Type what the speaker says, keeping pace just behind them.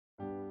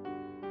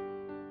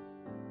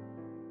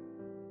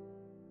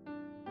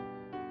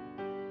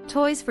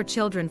Toys for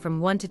children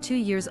from 1 to 2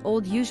 years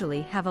old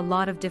usually have a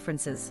lot of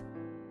differences.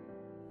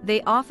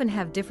 They often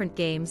have different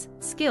games,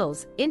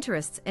 skills,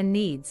 interests, and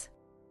needs.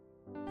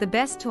 The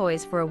best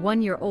toys for a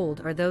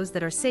 1-year-old are those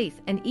that are safe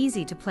and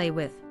easy to play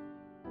with.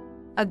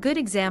 A good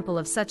example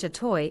of such a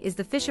toy is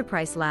the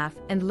Fisher-Price Laugh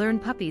and Learn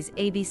Puppies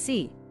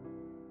ABC.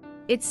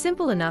 It's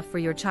simple enough for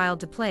your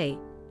child to play,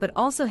 but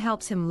also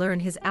helps him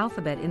learn his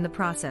alphabet in the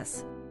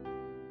process.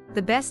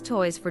 The best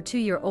toys for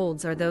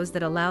 2-year-olds are those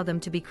that allow them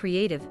to be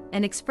creative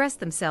and express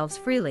themselves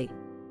freely.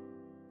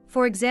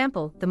 For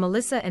example, the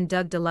Melissa and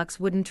Doug Deluxe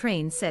Wooden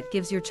Train set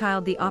gives your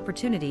child the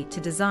opportunity to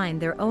design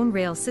their own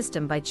rail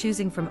system by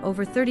choosing from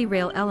over 30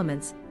 rail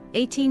elements,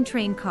 18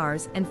 train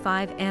cars, and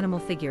 5 animal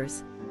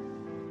figures.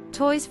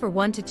 Toys for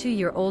 1 to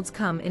 2-year-olds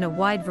come in a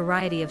wide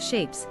variety of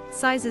shapes,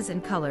 sizes,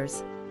 and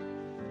colors.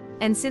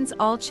 And since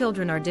all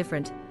children are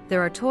different,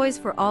 there are toys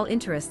for all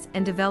interests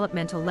and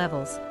developmental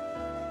levels.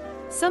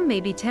 Some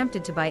may be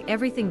tempted to buy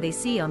everything they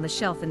see on the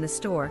shelf in the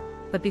store,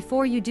 but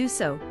before you do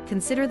so,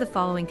 consider the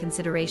following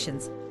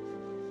considerations.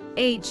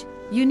 Age.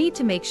 You need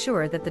to make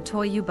sure that the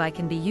toy you buy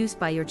can be used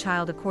by your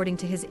child according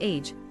to his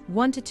age,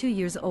 1 to 2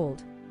 years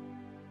old.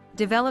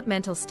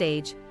 Developmental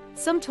stage.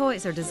 Some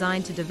toys are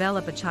designed to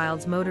develop a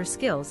child's motor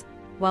skills,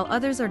 while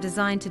others are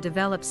designed to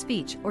develop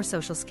speech or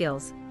social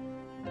skills.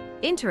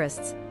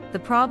 Interests. The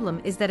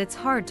problem is that it's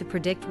hard to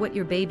predict what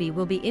your baby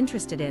will be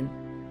interested in.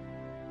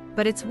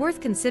 But it's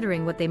worth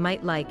considering what they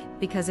might like,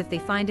 because if they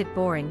find it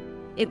boring,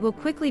 it will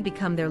quickly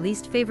become their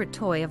least favorite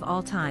toy of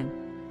all time.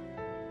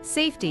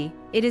 Safety.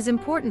 It is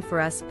important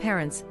for us,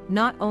 parents,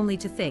 not only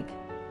to think.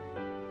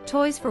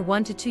 Toys for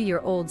 1 to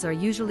 2-year-olds are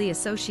usually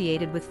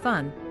associated with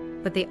fun,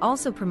 but they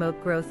also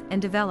promote growth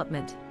and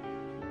development.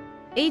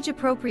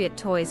 Age-appropriate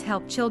toys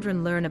help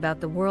children learn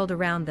about the world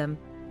around them,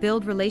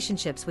 build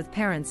relationships with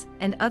parents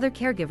and other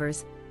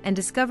caregivers, and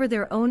discover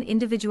their own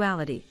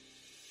individuality.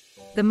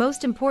 The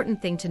most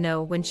important thing to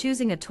know when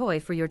choosing a toy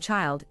for your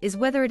child is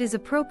whether it is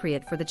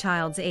appropriate for the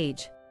child's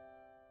age.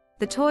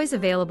 The toys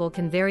available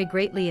can vary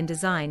greatly in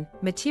design,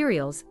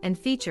 materials, and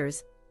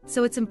features,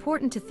 so it's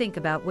important to think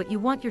about what you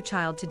want your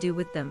child to do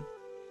with them.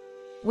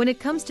 When it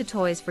comes to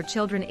toys for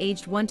children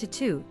aged 1 to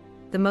 2,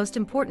 the most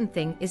important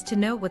thing is to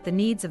know what the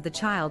needs of the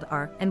child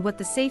are and what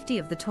the safety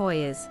of the toy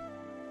is.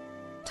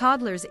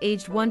 Toddlers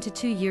aged 1 to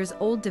 2 years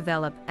old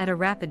develop at a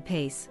rapid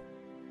pace.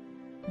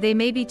 They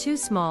may be too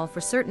small for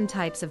certain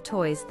types of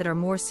toys that are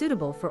more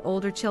suitable for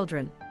older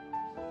children.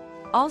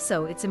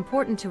 Also, it's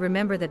important to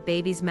remember that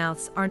babies'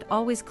 mouths aren't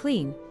always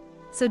clean,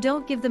 so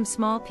don't give them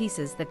small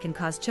pieces that can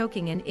cause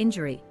choking and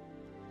injury.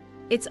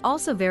 It's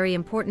also very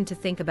important to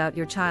think about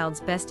your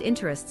child's best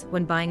interests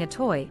when buying a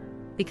toy,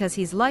 because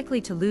he's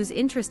likely to lose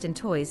interest in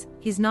toys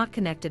he's not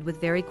connected with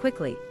very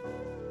quickly.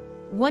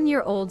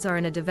 1-year-olds are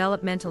in a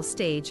developmental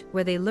stage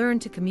where they learn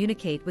to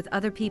communicate with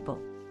other people.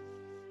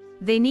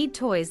 They need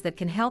toys that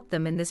can help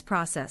them in this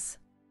process.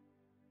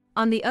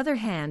 On the other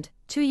hand,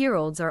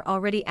 2-year-olds are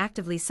already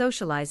actively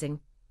socializing,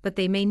 but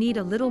they may need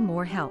a little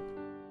more help.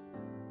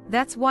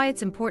 That's why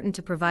it's important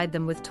to provide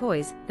them with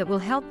toys that will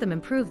help them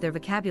improve their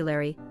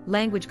vocabulary,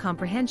 language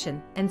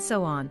comprehension, and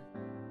so on.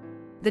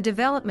 The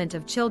development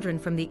of children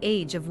from the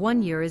age of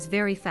 1 year is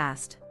very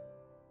fast.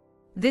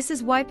 This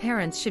is why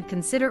parents should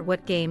consider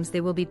what games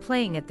they will be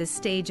playing at this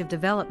stage of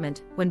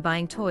development when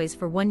buying toys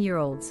for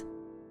 1-year-olds.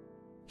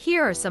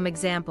 Here are some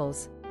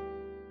examples.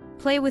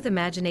 Play with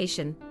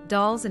imagination,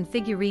 dolls and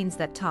figurines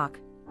that talk,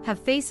 have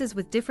faces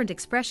with different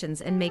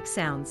expressions and make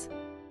sounds.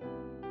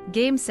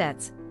 Game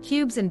sets,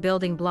 cubes and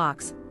building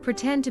blocks,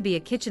 pretend to be a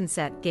kitchen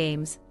set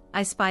games,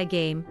 I Spy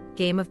game,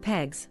 game of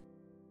pegs.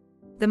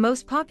 The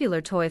most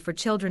popular toy for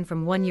children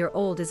from 1 year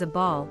old is a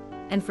ball,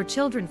 and for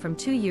children from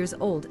 2 years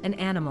old an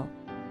animal.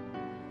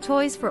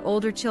 Toys for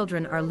older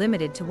children are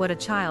limited to what a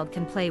child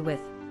can play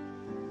with.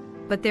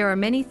 But there are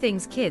many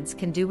things kids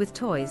can do with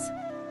toys.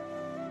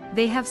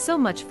 They have so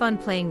much fun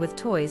playing with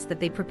toys that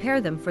they prepare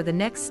them for the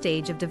next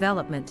stage of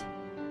development.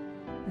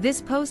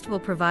 This post will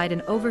provide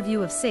an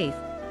overview of safe,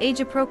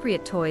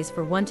 age-appropriate toys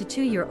for 1 to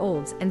 2 year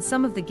olds and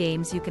some of the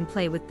games you can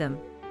play with them.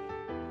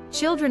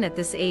 Children at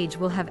this age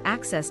will have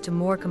access to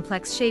more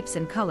complex shapes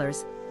and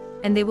colors,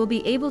 and they will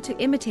be able to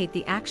imitate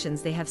the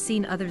actions they have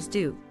seen others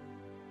do.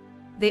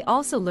 They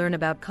also learn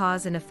about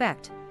cause and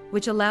effect,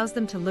 which allows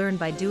them to learn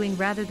by doing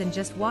rather than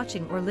just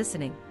watching or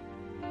listening.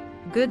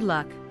 Good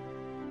luck!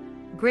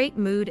 Great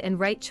mood and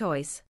right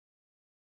choice.